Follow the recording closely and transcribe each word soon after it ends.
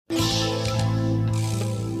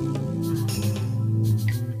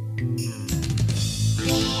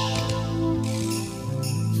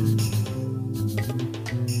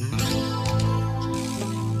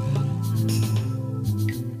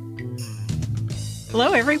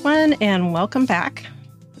Hello, everyone, and welcome back.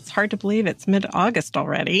 It's hard to believe it's mid-August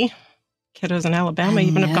already. Kiddos in Alabama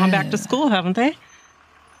even have gone back to school, haven't they?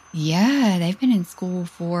 Yeah, they've been in school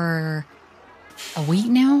for a week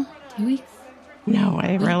now, 2 weeks. No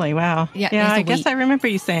way, really? Wow. Yeah, I guess I remember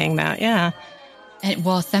you saying that, yeah.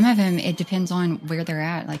 Well, some of them, it depends on where they're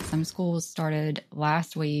at. Like some schools started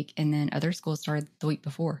last week and then other schools started the week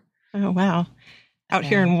before. Oh, wow. Out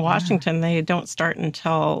here in Washington, they don't start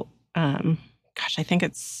until, I think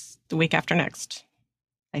it's the week after next,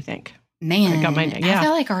 I think. Man, I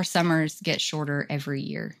feel like our summers get shorter every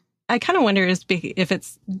year. I kind of wonder if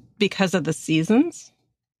it's because of the seasons.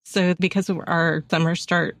 So because our summers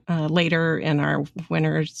start later and our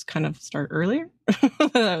winters kind of start earlier,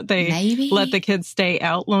 they let the kids stay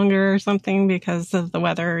out longer or something because of the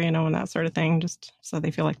weather, and that sort of thing, just so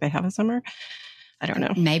they feel like they have a summer. I don't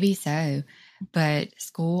know. Maybe so. But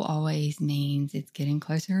school always means it's getting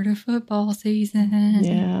closer to football season.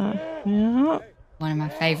 Yeah. One of my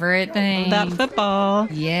favorite things. That football.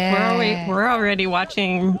 Yeah. We're already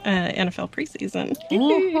watching NFL preseason.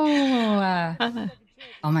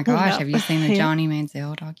 Oh my gosh, have you seen the Johnny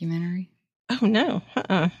Manziel documentary? Oh, no.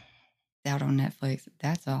 It's out on Netflix.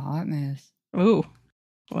 That's a hot mess. Ooh.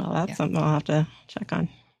 Well, that's something I'll have to check on.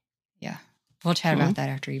 Yeah. We'll chat about that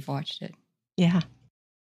after you've watched it. Yeah.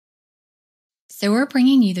 So we're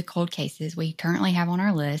bringing you the cold cases we currently have on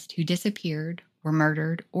our list who disappeared, were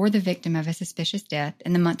murdered, or the victim of a suspicious death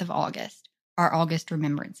in the month of August, our August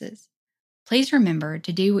Remembrances. Please remember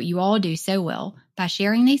to do what you all do so well by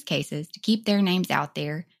sharing these cases to keep their names out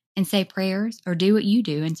there and say prayers or do what you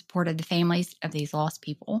do in support of the families of these lost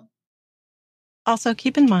people. Also,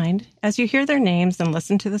 keep in mind, as you hear their names and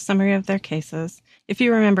listen to the summary of their cases, if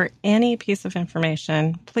you remember any piece of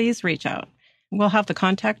information, please reach out. We'll have the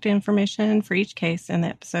contact information for each case in the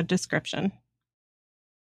episode description.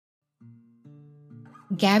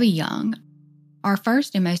 Gabby Young. Our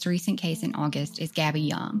first and most recent case in August is Gabby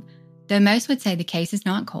Young. Though most would say the case is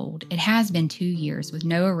not cold, it has been 2 years with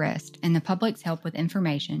no arrest, and the public's help with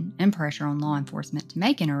information and pressure on law enforcement to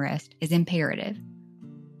make an arrest is imperative.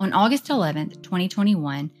 On August 11th,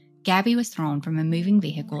 2021, Gabby was thrown from a moving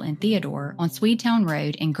vehicle in Theodore on Swedetown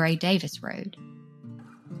Road and Gray Davis Road.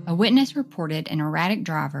 A witness reported an erratic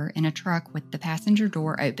driver in a truck with the passenger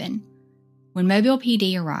door open. When Mobile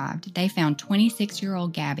PD arrived, they found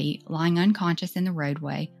 26-year-old Gabby lying unconscious in the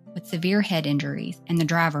roadway with severe head injuries and the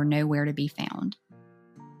driver nowhere to be found.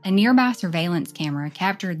 A nearby surveillance camera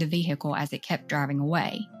captured the vehicle as it kept driving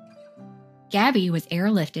away. Gabby was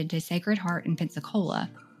airlifted to Sacred Heart in Pensacola,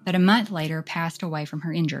 but a month later passed away from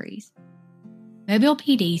her injuries. Mobile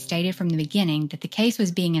PD stated from the beginning that the case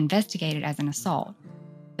was being investigated as an assault,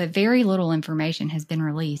 but very little information has been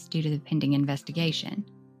released due to the pending investigation.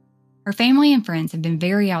 Her family and friends have been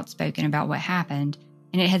very outspoken about what happened,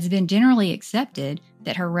 and it has been generally accepted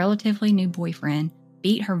that her relatively new boyfriend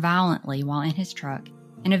beat her violently while in his truck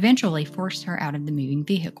and eventually forced her out of the moving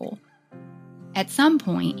vehicle. At some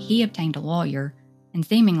point, he obtained a lawyer and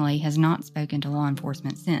seemingly has not spoken to law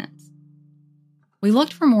enforcement since. We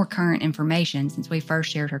looked for more current information since we first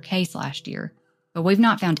shared her case last year, but we've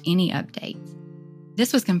not found any updates.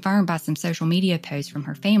 This was confirmed by some social media posts from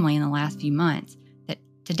her family in the last few months that,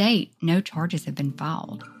 to date, no charges have been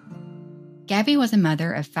filed. Gabby was a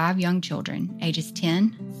mother of 5 young children, ages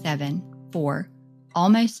 10, 7, 4,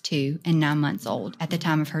 almost 2, and 9 months old at the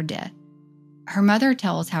time of her death. Her mother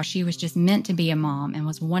tells how she was just meant to be a mom and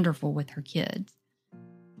was wonderful with her kids.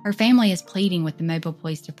 Her family is pleading with the Mobile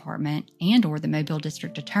Police Department and/or the Mobile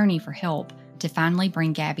District Attorney for help to finally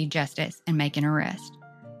bring Gabby justice and make an arrest.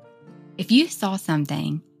 If you saw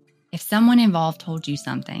something, if someone involved told you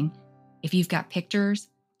something, if you've got pictures,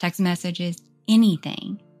 text messages,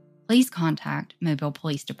 anything, please contact Mobile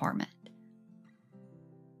Police Department.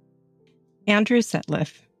 Andrew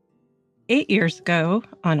Setliff. 8 years ago,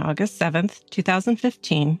 on August 7th,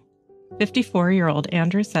 2015, 54-year-old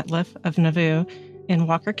Andrew Setliff of Nauvoo in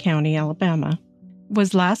Walker County, Alabama,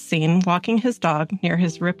 was last seen walking his dog near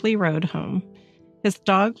his Ripley Road home. His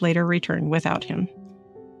dog later returned without him.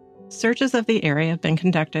 Searches of the area have been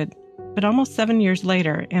conducted, but almost 7 years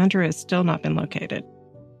later, Andrew has still not been located.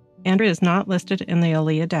 Andrew is not listed in the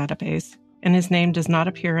ALEA database, and his name does not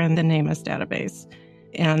appear in the NamUs database.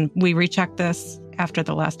 And we rechecked this after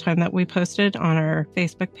the last time that we posted on our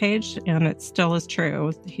Facebook page, and it still is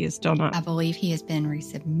true. He is still not. I believe he has been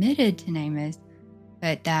resubmitted to NamUs,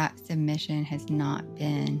 but that submission has not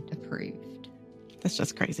been approved. That's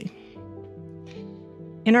just crazy.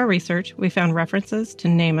 In our research, we found references to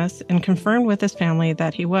NamUs and confirmed with his family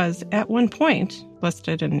that he was, at one point,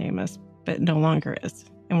 listed in NamUs, but no longer is,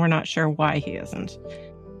 and we're not sure why he isn't.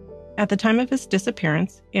 At the time of his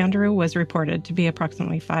disappearance, Andrew was reported to be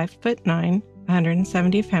approximately 5'9",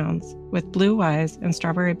 170 pounds, with blue eyes and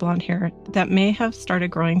strawberry blonde hair that may have started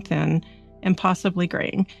growing thin and possibly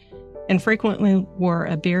graying, and frequently wore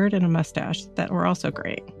a beard and a mustache that were also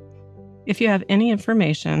graying. If you have any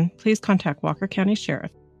information, please contact Walker County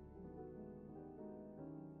Sheriff.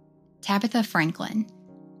 Tabitha Franklin.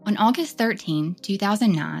 On August 13,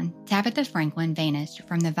 2009, Tabitha Franklin vanished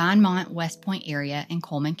from the Vinemont West Point area in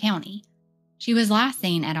Coleman County. She was last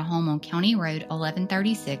seen at a home on County Road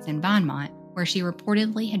 1136 in Vinemont, where she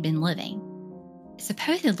reportedly had been living.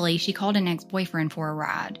 Supposedly, she called an ex-boyfriend for a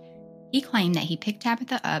ride. He claimed that he picked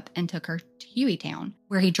Tabitha up and took her to Hueytown,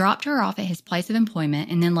 where he dropped her off at his place of employment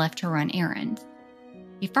and then left to run errands.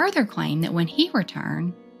 He further claimed that when he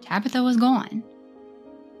returned, Tabitha was gone.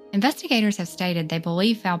 Investigators have stated they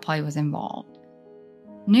believe foul play was involved.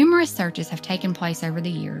 Numerous searches have taken place over the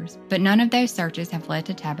years, but none of those searches have led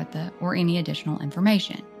to Tabitha or any additional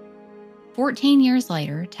information. 14 years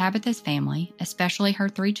later, Tabitha's family, especially her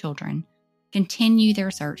 3 children, continue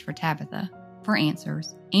their search for Tabitha, for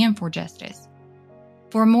answers, and for justice.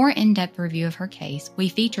 For a more in-depth review of her case, we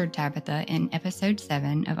featured Tabitha in episode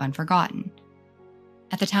 7 of Unforgotten.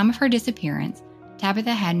 At the time of her disappearance,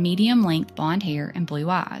 Tabitha had medium-length blonde hair and blue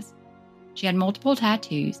eyes. She had multiple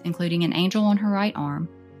tattoos, including an angel on her right arm,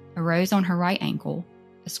 a rose on her right ankle,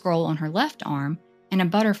 a scroll on her left arm, and a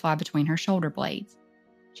butterfly between her shoulder blades.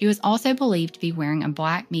 She was also believed to be wearing a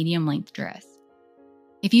black medium-length dress.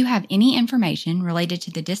 If you have any information related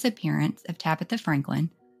to the disappearance of Tabitha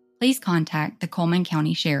Franklin, please contact the Coleman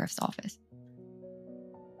County Sheriff's Office.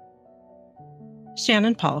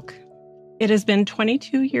 Shannon Polk. It has been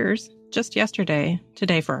 22 years, just yesterday,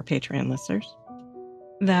 today for our Patreon listeners,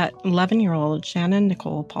 that 11-year-old Shannon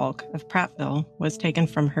Nicole Polk of Prattville was taken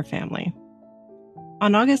from her family.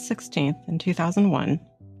 On August 16th in 2001,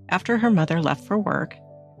 after her mother left for work,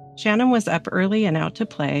 Shannon was up early and out to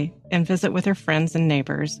play and visit with her friends and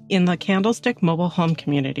neighbors in the Candlestick mobile home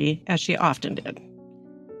community, as she often did.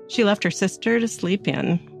 She left her sister to sleep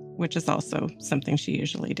in, which is also something she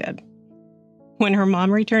usually did. When her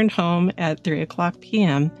mom returned home at 3:00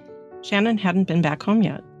 p.m., Shannon hadn't been back home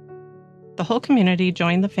yet. The whole community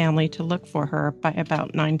joined the family to look for her by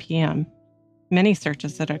about 9 p.m. Many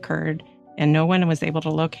searches had occurred, and no one was able to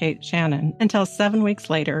locate Shannon until 7 weeks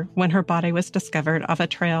later, when her body was discovered off a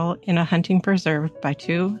trail in a hunting preserve by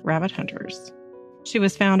 2 rabbit hunters. She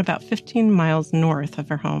was found about 15 miles north of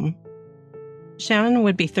her home. Shannon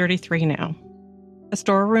would be 33 now. A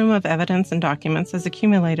storeroom of evidence and documents has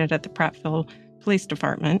accumulated at the Prattville Police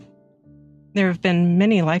Department. There have been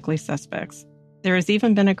many likely suspects. There has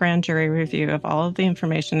even been a grand jury review of all of the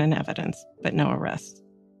information and evidence, but no arrests.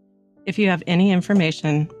 If you have any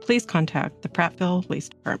information, please contact the Prattville Police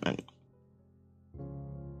Department.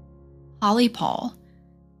 Holly Paul.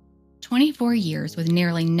 24 years with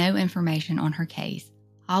nearly no information on her case,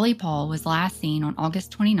 Holly Paul was last seen on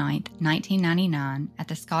August 29, 1999, at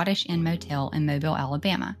the Scottish Inn Motel in Mobile,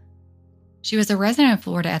 Alabama. She was a resident of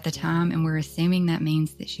Florida at the time, and we're assuming that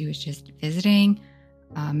means that she was just visiting.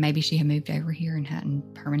 Maybe she had moved over here and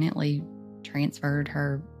hadn't permanently transferred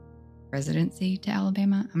her residency to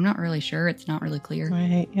Alabama. I'm not really sure. It's not really clear.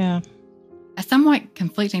 Right, yeah. A somewhat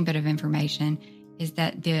conflicting bit of information is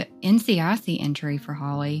that the NCIC entry for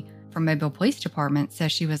Holly from Mobile Police Department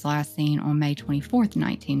says she was last seen on May 24th,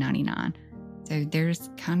 1999. So there's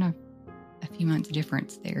kind of a few months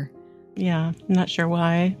difference there. Yeah, I'm not sure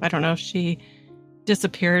why. I don't know if she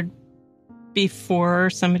disappeared before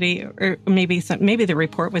somebody, or maybe the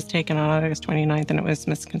report was taken on August 29th and it was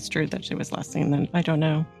misconstrued that she was last seen then. I don't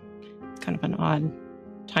know. It's kind of an odd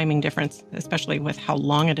timing difference, especially with how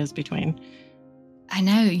long it is between. I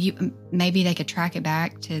know. Maybe they could track it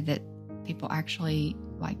back to that people actually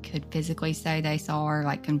could physically say they saw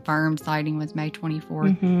her, confirmed sighting was May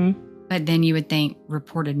 24th. Mm-hmm. But then you would think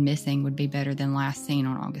reported missing would be better than last seen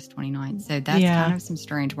on August 29th. So that's kind of some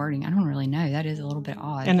strange wording. I don't really know. That is a little bit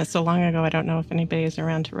odd. And it's so long ago, I don't know if anybody is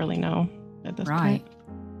around to really know at this point.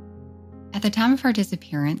 At the time of her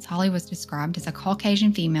disappearance, Holly was described as a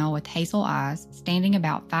Caucasian female with hazel eyes, standing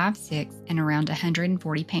about 5'6" and around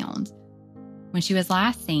 140 pounds. When she was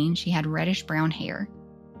last seen, she had reddish-brown hair.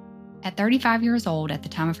 At 35 years old at the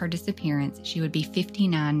time of her disappearance, she would be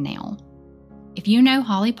 59 now. If you know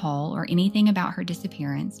Holly Paul or anything about her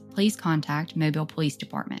disappearance, please contact Mobile Police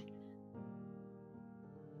Department.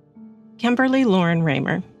 Kimberly Lauren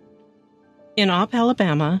Raymer. In Opp,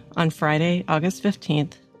 Alabama, on Friday, August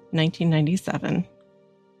 15th, 1997,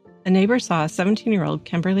 a neighbor saw 17-year-old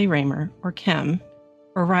Kimberly Raymer, or Kim,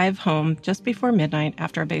 arrive home just before midnight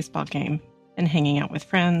after a baseball game and hanging out with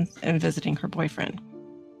friends and visiting her boyfriend.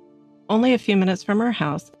 Only a few minutes from her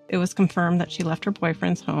house, it was confirmed that she left her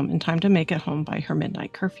boyfriend's home in time to make it home by her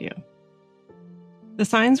midnight curfew. The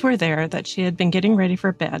signs were there that she had been getting ready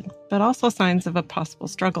for bed, but also signs of a possible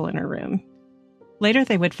struggle in her room. Later,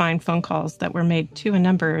 they would find phone calls that were made to a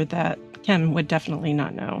number that Kim would definitely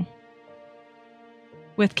not know.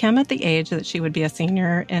 With Kim at the age that she would be a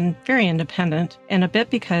senior and very independent, and a bit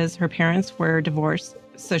because her parents were divorced,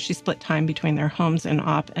 so she split time between their homes in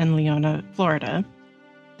Opp and Leona, Florida,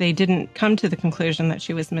 they didn't come to the conclusion that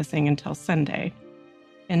she was missing until Sunday,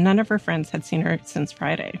 and none of her friends had seen her since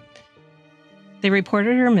Friday. They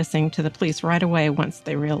reported her missing to the police right away once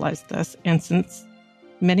they realized this, and since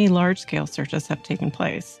many large-scale searches have taken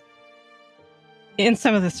place. In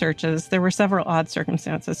some of the searches, there were several odd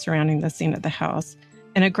circumstances surrounding the scene at the house,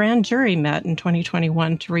 and a grand jury met in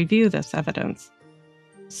 2021 to review this evidence.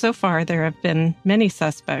 So far, there have been many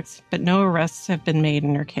suspects, but no arrests have been made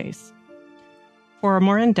in her case. For a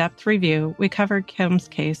more in-depth review, we covered Kim's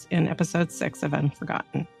case in episode 6 of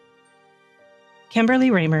Unforgotten.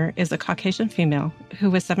 Kimberly Raymer is a Caucasian female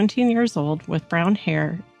who was 17 years old with brown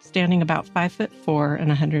hair, standing about 5'4" and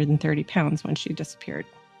 130 pounds when she disappeared.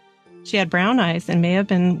 She had brown eyes and may have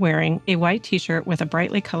been wearing a white t-shirt with a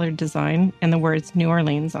brightly colored design and the words New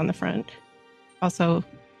Orleans on the front. Also,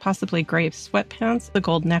 possibly gray sweatpants, a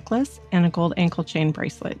gold necklace, and a gold ankle chain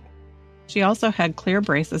bracelet. She also had clear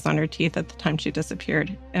braces on her teeth at the time she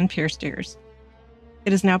disappeared and pierced ears.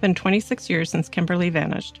 It has now been 26 years since Kimberly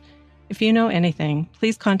vanished. If you know anything,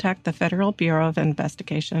 please contact the Federal Bureau of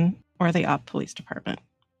Investigation or the Opp Police Department.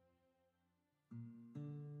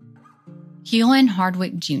 Hewlin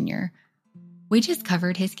Hardwick Jr. We just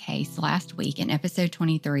covered his case last week in episode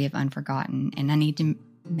 23 of Unforgotten, and I need to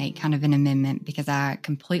make kind of an amendment because I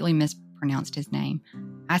completely mispronounced his name.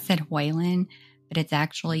 I said Whalen, but it's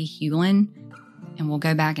actually Hewlin, and we'll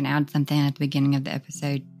go back and add something at the beginning of the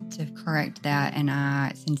episode to correct that, and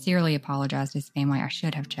I sincerely apologize to his family. I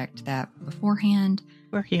should have checked that beforehand.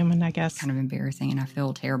 We're human, I guess. Kind of embarrassing, and I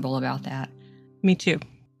feel terrible about that. Me too.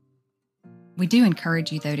 We do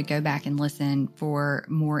encourage you, though, to go back and listen for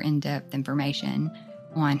more in-depth information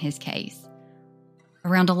on his case.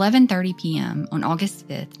 Around 11:30 p.m. on August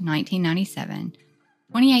 5th, 1997,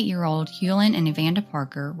 28-year-old Hewlin and Evander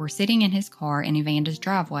Parker were sitting in his car in Evander's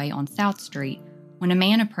driveway on South Street when a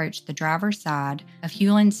man approached the driver's side of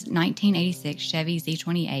Hewlin's 1986 Chevy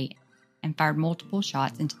Z28 and fired multiple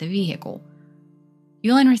shots into the vehicle.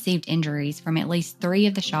 Hewlin received injuries from at least 3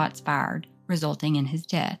 of the shots fired, resulting in his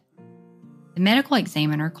death. The medical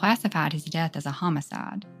examiner classified his death as a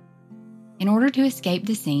homicide. In order to escape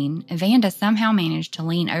the scene, Evander somehow managed to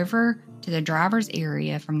lean over to the driver's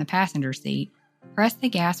area from the passenger seat, press the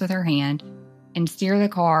gas with her hand, and steer the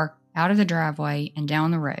car out of the driveway and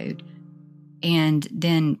down the road. And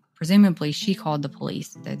then, presumably, she called the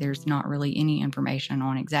police, though there's not really any information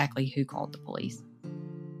on exactly who called the police.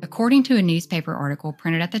 According to a newspaper article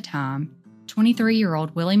printed at the time,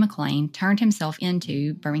 23-year-old Willie McLean turned himself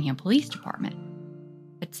into Birmingham Police Department.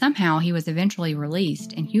 But somehow he was eventually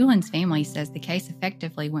released, and Hewlin's family says the case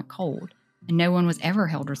effectively went cold, and no one was ever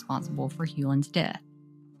held responsible for Hewlin's death.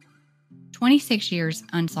 26 years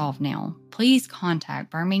unsolved now. Please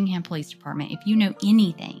contact Birmingham Police Department if you know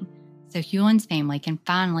anything, so Hewlin's family can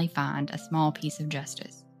finally find a small piece of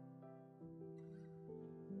justice.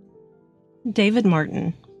 David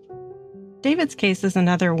Martin. David's case is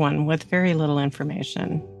another one with very little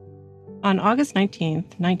information. On August 19,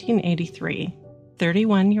 1983,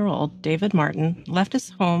 31-year-old David Martin left his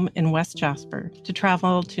home in West Jasper to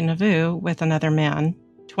travel to Nauvoo with another man,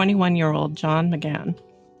 21-year-old John McGann.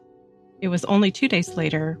 It was only 2 days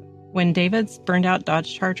later when David's burned-out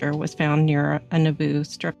Dodge Charger was found near a Nauvoo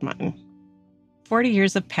strip mine. 40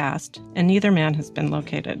 years have passed, and neither man has been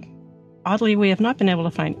located. Oddly, we have not been able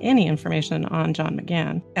to find any information on John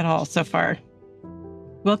McGann at all so far.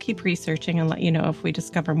 We'll keep researching and let you know if we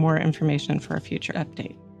discover more information for a future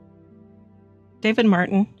update. David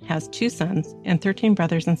Martin has 2 sons and 13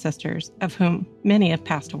 brothers and sisters, of whom many have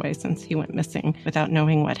passed away since he went missing without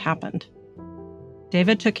knowing what happened.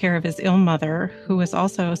 David took care of his ill mother, who has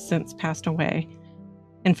also since passed away,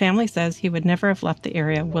 and family says he would never have left the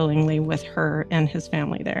area willingly with her and his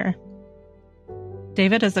family there.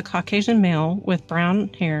 David is a Caucasian male with brown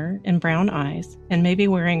hair and brown eyes, and may be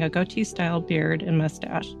wearing a goatee-style beard and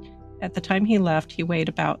mustache. At the time he left, he weighed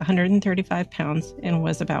about 135 pounds and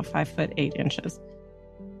was about 5 foot 8 inches.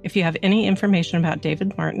 If you have any information about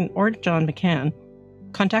David Martin or John McGann,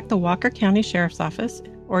 contact the Walker County Sheriff's Office,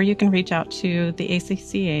 or you can reach out to the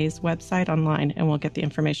ACCA's website online and we'll get the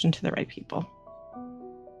information to the right people.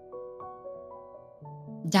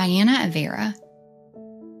 Diana Avera.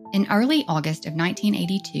 In early August of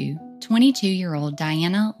 1982, 22-year-old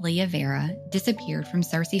Diana Leah Vera disappeared from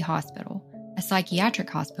Searcy Hospital, a psychiatric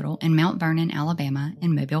hospital in Mount Vernon, Alabama,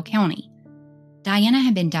 in Mobile County. Diana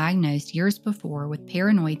had been diagnosed years before with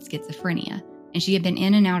paranoid schizophrenia, and she had been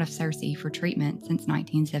in and out of Searcy for treatment since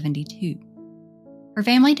 1972. Her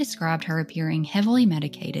family described her appearing heavily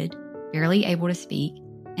medicated, barely able to speak,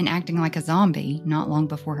 and acting like a zombie not long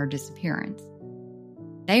before her disappearance.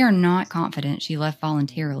 They are not confident she left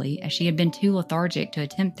voluntarily, as she had been too lethargic to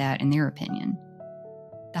attempt that in their opinion.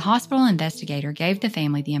 The hospital investigator gave the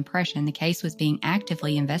family the impression the case was being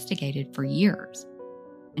actively investigated for years.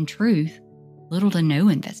 In truth, little to no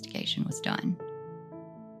investigation was done.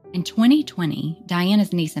 In 2020,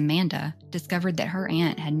 Diana's niece Amanda discovered that her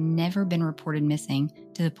aunt had never been reported missing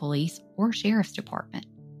to the police or sheriff's department.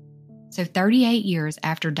 So 38 years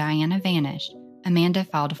after Diana vanished, Amanda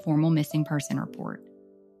filed a formal missing person report.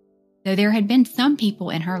 Though there had been some people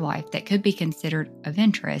in her life that could be considered of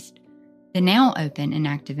interest, the now open and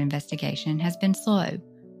active investigation has been slow,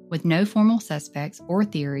 with no formal suspects or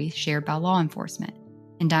theories shared by law enforcement,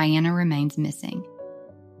 and Diana remains missing.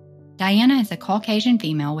 Diana is a Caucasian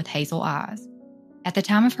female with hazel eyes. At the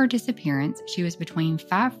time of her disappearance, she was between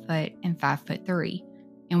 5 foot and 5'3"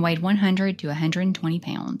 and weighed 100 to 120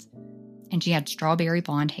 pounds, and she had strawberry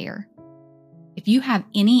blonde hair. If you have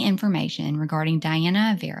any information regarding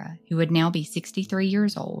Diana Vera, who would now be 63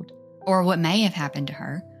 years old, or what may have happened to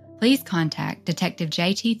her, please contact Detective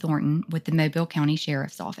J.T. Thornton with the Mobile County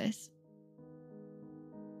Sheriff's Office.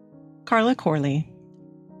 Carla Corley.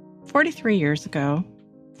 43 years ago,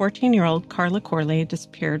 14-year-old Carla Corley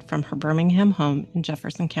disappeared from her Birmingham home in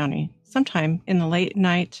Jefferson County sometime in the late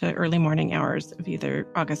night to early morning hours of either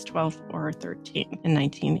August 12th or 13th in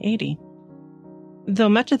 1980. Though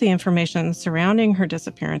much of the information surrounding her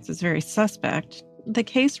disappearance is very suspect, the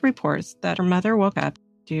case reports that her mother woke up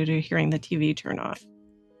due to hearing the TV turn off.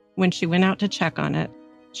 When she went out to check on it,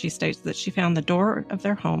 she states that she found the door of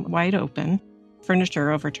their home wide open,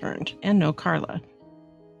 furniture overturned, and no Carla.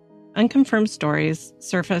 Unconfirmed stories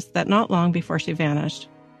surfaced that not long before she vanished,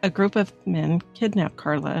 a group of men kidnapped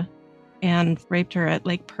Carla and raped her at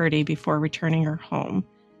Lake Purdy before returning her home.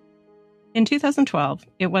 In 2012,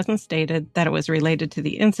 it wasn't stated that it was related to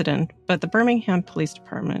the incident, but the Birmingham Police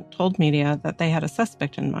Department told media that they had a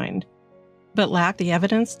suspect in mind, but lacked the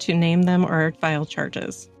evidence to name them or file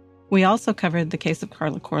charges. We also covered the case of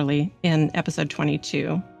Carla Corley in episode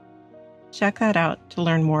 22. Check that out to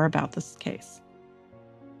learn more about this case.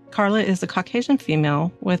 Carla is a Caucasian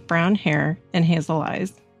female with brown hair and hazel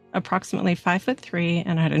eyes, approximately 5'3"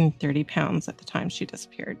 and 130 pounds at the time she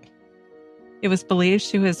disappeared. It was believed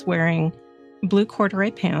she was wearing blue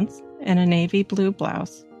corduroy pants and a navy blue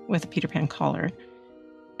blouse with a Peter Pan collar,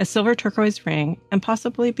 a silver turquoise ring, and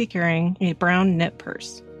possibly be carrying a brown knit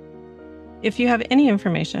purse. If you have any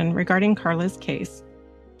information regarding Carla's case,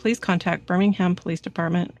 please contact Birmingham Police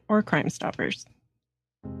Department or Crime Stoppers.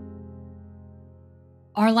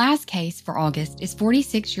 Our last case for August is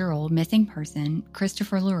 46-year-old missing person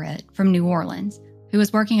Christopher Lorette from New Orleans, who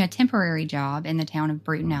was working a temporary job in the town of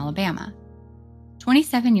Brewton, Alabama.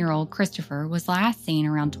 27-year-old Christopher was last seen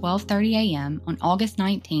around 12:30 a.m. on August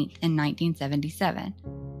 19th in 1977.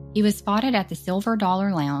 He was spotted at the Silver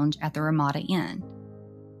Dollar Lounge at the Ramada Inn.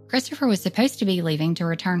 Christopher was supposed to be leaving to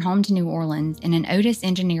return home to New Orleans in an Otis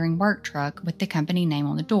Engineering work truck with the company name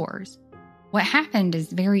on the doors. What happened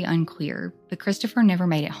is very unclear, but Christopher never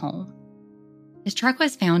made it home. His truck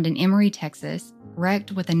was found in Emory, Texas,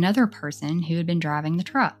 wrecked with another person who had been driving the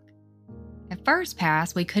truck. At first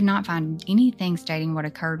pass, we could not find anything stating what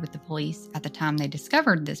occurred with the police at the time they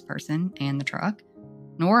discovered this person and the truck,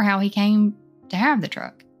 nor how he came to have the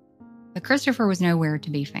truck. But Christopher was nowhere to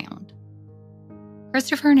be found.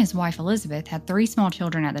 Christopher and his wife Elizabeth had 3 small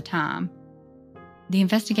children at the time. The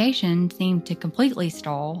investigation seemed to completely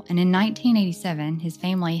stall, and in 1987, his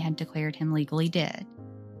family had declared him legally dead.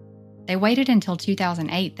 They waited until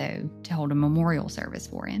 2008, though, to hold a memorial service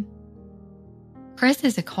for him. Chris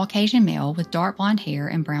is a Caucasian male with dark blonde hair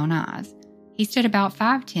and brown eyes. He stood about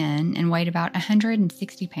 5'10" and weighed about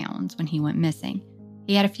 160 pounds when he went missing.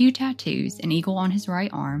 He had a few tattoos, an eagle on his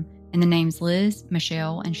right arm, and the names Liz,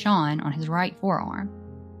 Michelle, and Sean on his right forearm.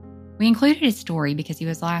 We included his story because he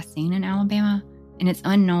was last seen in Alabama, and it's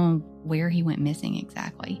unknown where he went missing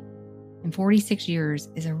exactly. And 46 years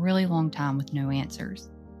is a really long time with no answers.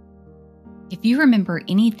 If you remember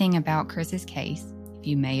anything about Chris's case, if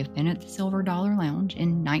you may have been at the Silver Dollar Lounge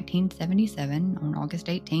in 1977 on August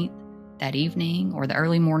 18th, that evening, or the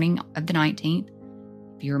early morning of the 19th,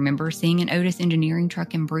 if you remember seeing an Otis Engineering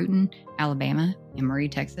truck in Brewton, Alabama, Emory,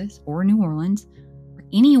 Texas, or New Orleans, or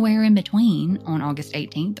anywhere in between on August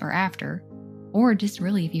 18th or after, or just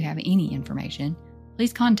really if you have any information,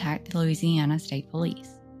 please contact the Louisiana State Police.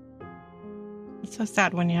 It's so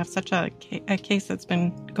sad when you have such a case that's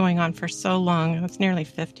been going on for so long. It's nearly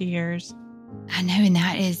 50 years. I know, and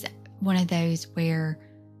that is one of those where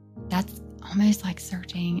that's almost like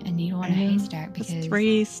searching a needle in a haystack, because it's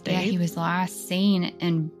 3 states. Yeah, he was last seen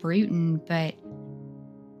in Bruton, but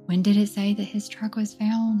when did it say that his truck was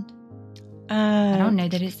found? I don't know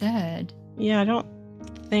that it said. Yeah, I don't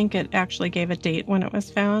think it actually gave a date when it was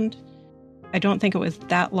found. I don't think it was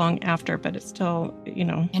that long after, but it's still,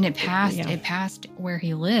 And it passed where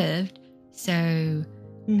he lived. So, I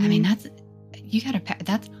mean, that's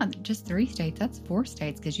not just 3 states, that's 4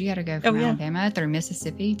 states, because you got to go from Alabama through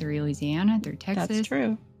Mississippi, through Louisiana, through Texas. That's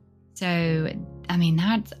true. So, I mean,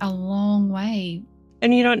 that's a long way.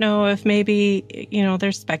 And you don't know if maybe,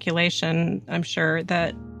 there's speculation, I'm sure,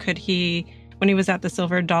 that when he was at the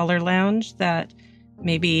Silver Dollar Lounge, that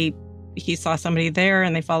maybe he saw somebody there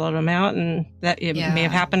and they followed him out, and that it may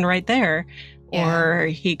have happened right there. Yeah. Or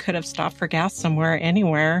he could have stopped for gas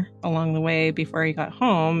anywhere along the way before he got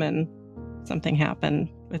home, and something happened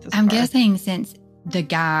with his car. I'm guessing since the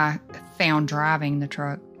guy found driving the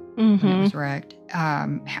truck when it was wrecked,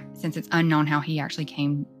 since it's unknown how he actually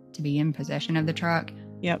came to be in possession of the truck,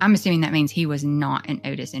 I'm assuming that means he was not an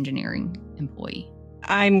Otis Engineering employee.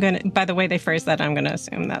 By the way they phrased that, I'm going to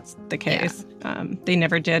assume that's the case. Yeah. They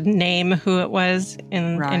never did name who it was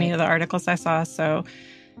in any of the articles I saw. So,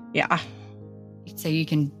 yeah. So you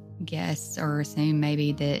can guess or assume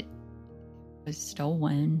maybe that it was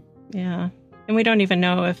stolen. Yeah. And we don't even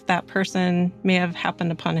know if that person may have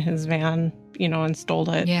happened upon his van, and stole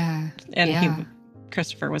it. Yeah. And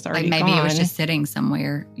Christopher was already maybe gone. It was just sitting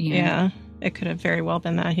somewhere, Yeah. It could have very well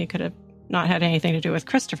been that. He could have not had anything to do with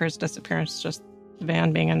Christopher's disappearance, just the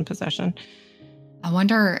van being in possession. I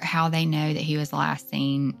wonder how they know that he was last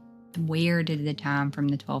seen. Where did the time from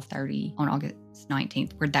the 12:30 on August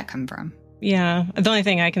 19th, where'd that come from? Yeah. The only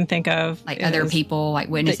thing I can think of is other people, like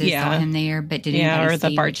witnesses saw him there, but did anybody or the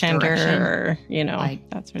see bartender or, like,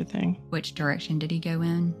 that sort of thing. Which direction did he go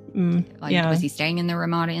in? Was he staying in the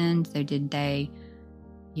Ramada Inn? So did they,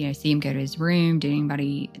 see him go to his room? Did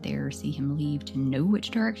anybody there see him leave to know which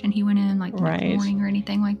direction he went in, like the next morning or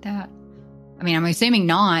anything like that? I mean, I'm assuming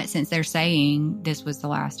not, since they're saying this was the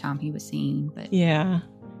last time he was seen. But yeah.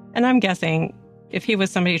 And I'm guessing if he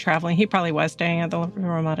was somebody traveling, he probably was staying at the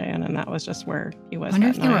Ramada Inn, and that was just where he was. I wonder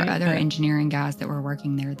if there were other engineering guys that were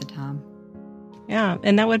working there at the time. Yeah,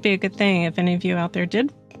 and that would be a good thing if any of you out there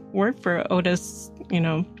did work for Otis,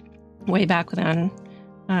 way back then.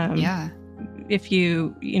 If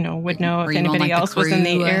you, would know if anybody else was in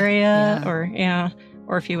the area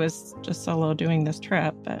or if he was just solo doing this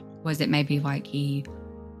trip. But was it maybe like it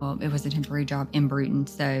was a temporary job in Bruton.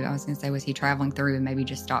 So I was going to say, was he traveling through and maybe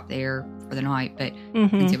just stopped there for the night? But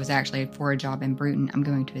since it was actually for a job in Bruton, I'm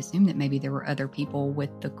going to assume that maybe there were other people with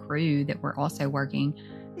the crew that were also working.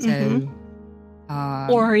 So,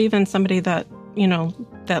 or even somebody that,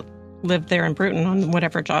 that lived there in Bruton on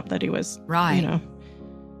whatever job that he was. Right.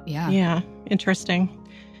 Yeah. Yeah. Interesting.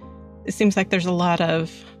 It seems like there's a lot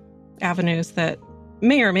of avenues that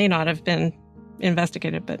may or may not have been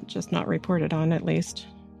investigated, but just not reported on, at least.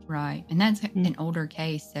 Right. And that's an older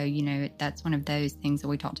case. So, that's one of those things that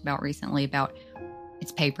we talked about recently about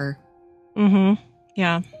it's paper.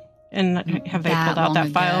 Yeah. And have they pulled out that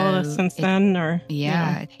file since then? Or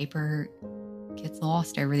paper gets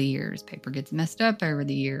lost over the years. Paper gets messed up over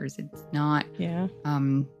the years. It's not,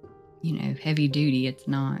 heavy duty. It's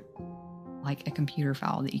not like a computer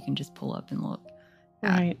file that you can just pull up and look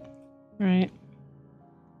at. Right.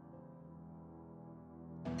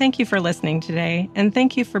 Thank you for listening today, and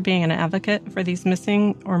thank you for being an advocate for these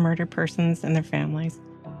missing or murdered persons and their families.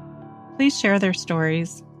 Please share their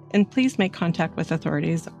stories, and please make contact with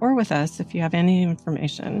authorities or with us if you have any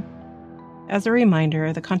information. As a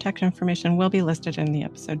reminder, the contact information will be listed in the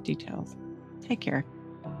episode details. Take care.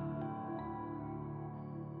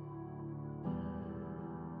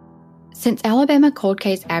 Since Alabama Cold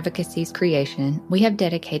Case Advocacy's creation, we have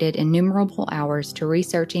dedicated innumerable hours to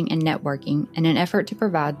researching and networking in an effort to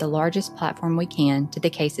provide the largest platform we can to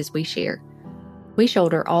the cases we share. We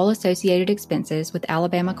shoulder all associated expenses with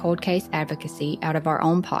Alabama Cold Case Advocacy out of our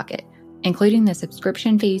own pocket, including the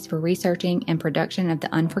subscription fees for researching and production of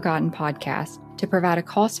the Unforgotten podcast to provide a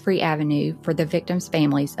cost-free avenue for the victims'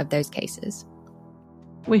 families of those cases.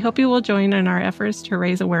 We hope you will join in our efforts to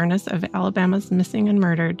raise awareness of Alabama's missing and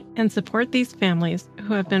murdered and support these families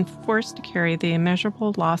who have been forced to carry the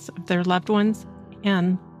immeasurable loss of their loved ones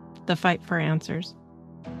and the fight for answers.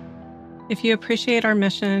 If you appreciate our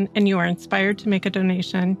mission and you are inspired to make a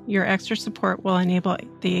donation, your extra support will enable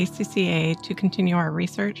the ACCA to continue our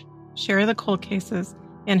research, share the cold cases,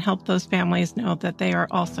 and help those families know that they are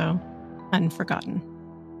also unforgotten.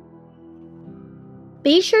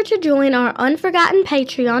 Be sure to join our Unforgotten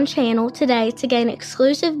Patreon channel today to gain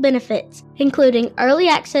exclusive benefits, including early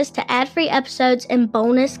access to ad-free episodes and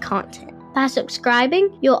bonus content. By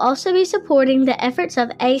subscribing, you'll also be supporting the efforts of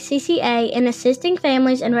ACCA in assisting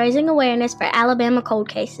families and raising awareness for Alabama cold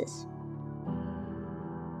cases.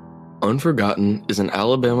 Unforgotten is an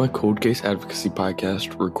Alabama cold case advocacy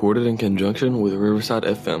podcast recorded in conjunction with Riverside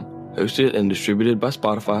FM, hosted and distributed by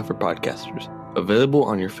Spotify for podcasters, available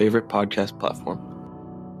on your favorite podcast platform.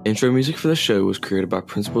 Intro music for the show was created by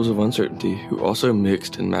Principles of Uncertainty, who also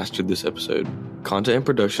mixed and mastered this episode. Content and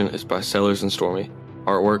production is by Sellers and Stormy.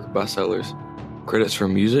 Artwork by Sellers. Credits for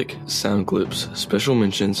music, sound clips, special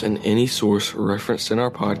mentions, and any source referenced in our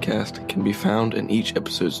podcast can be found in each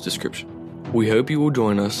episode's description. We hope you will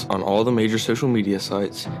join us on all the major social media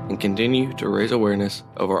sites and continue to raise awareness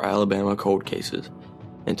of our Alabama cold cases.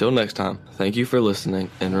 Until next time, thank you for listening,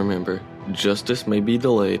 and remember, justice may be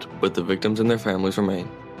delayed, but the victims and their families remain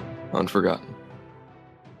unforgotten.